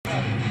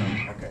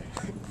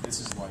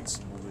like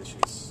some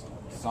malicious,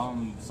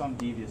 some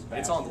devious bastard.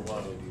 It's on the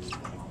low, dude.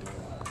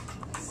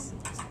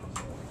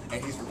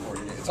 And he's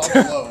recording it. It's on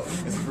the low.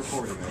 He's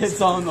recording it.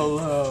 It's on the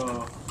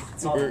low.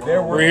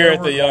 We're here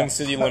at the Young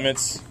City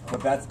Limits.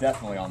 But that's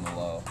definitely on the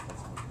low.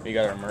 We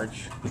got our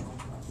merch.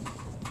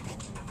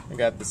 We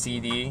got the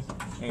CD.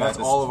 That's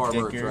all of our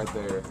merch right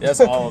there. That's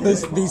all of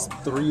it. These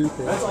 3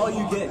 things. That's all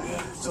you get.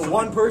 So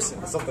one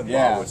person, something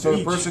wrong with so each.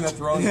 the person that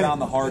throws down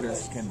the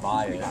hardest can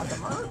buy it.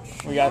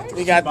 We got the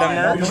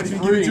merch.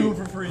 Give it to him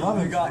for free.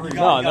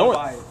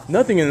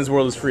 Nothing in this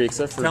world is free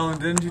except for. Tell him,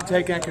 didn't you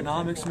take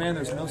economics, man?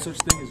 There's no such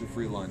thing as a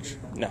free lunch.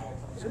 No.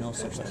 There's no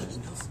such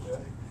thing.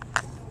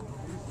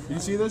 You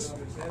see this?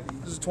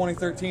 This is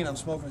 2013. I'm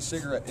smoking a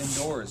cigarette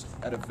indoors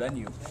at a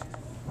venue.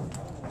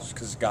 Just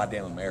because it's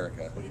goddamn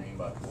America. What do you mean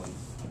by police?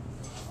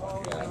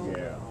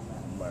 Yeah.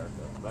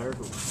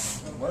 America.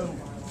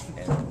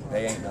 And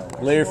they ain't no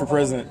way. Larry for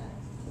president.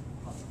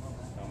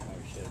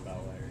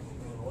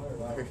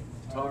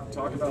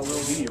 Talk about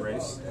Lil B,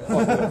 Race.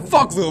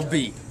 Fuck Lil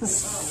B.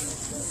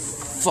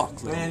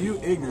 Fuck Lil B. Man, you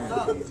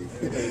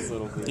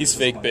ignorant. He's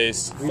fake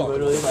based. We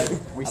literally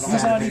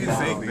He's not even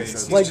fake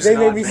based. like they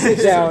made me sit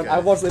down.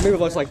 They made me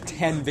watch like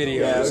 10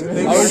 videos.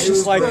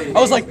 I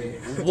was like,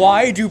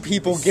 why do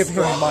people give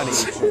him money?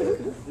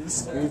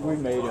 We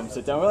made him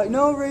sit down. We're like,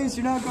 no, Race,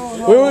 you're not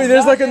going. Wait,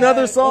 there's like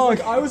another song.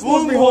 I was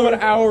supposed to be home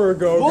an hour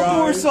ago, guys. One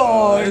more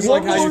song. It's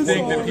like how you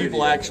think that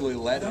people actually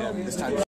let him. This time.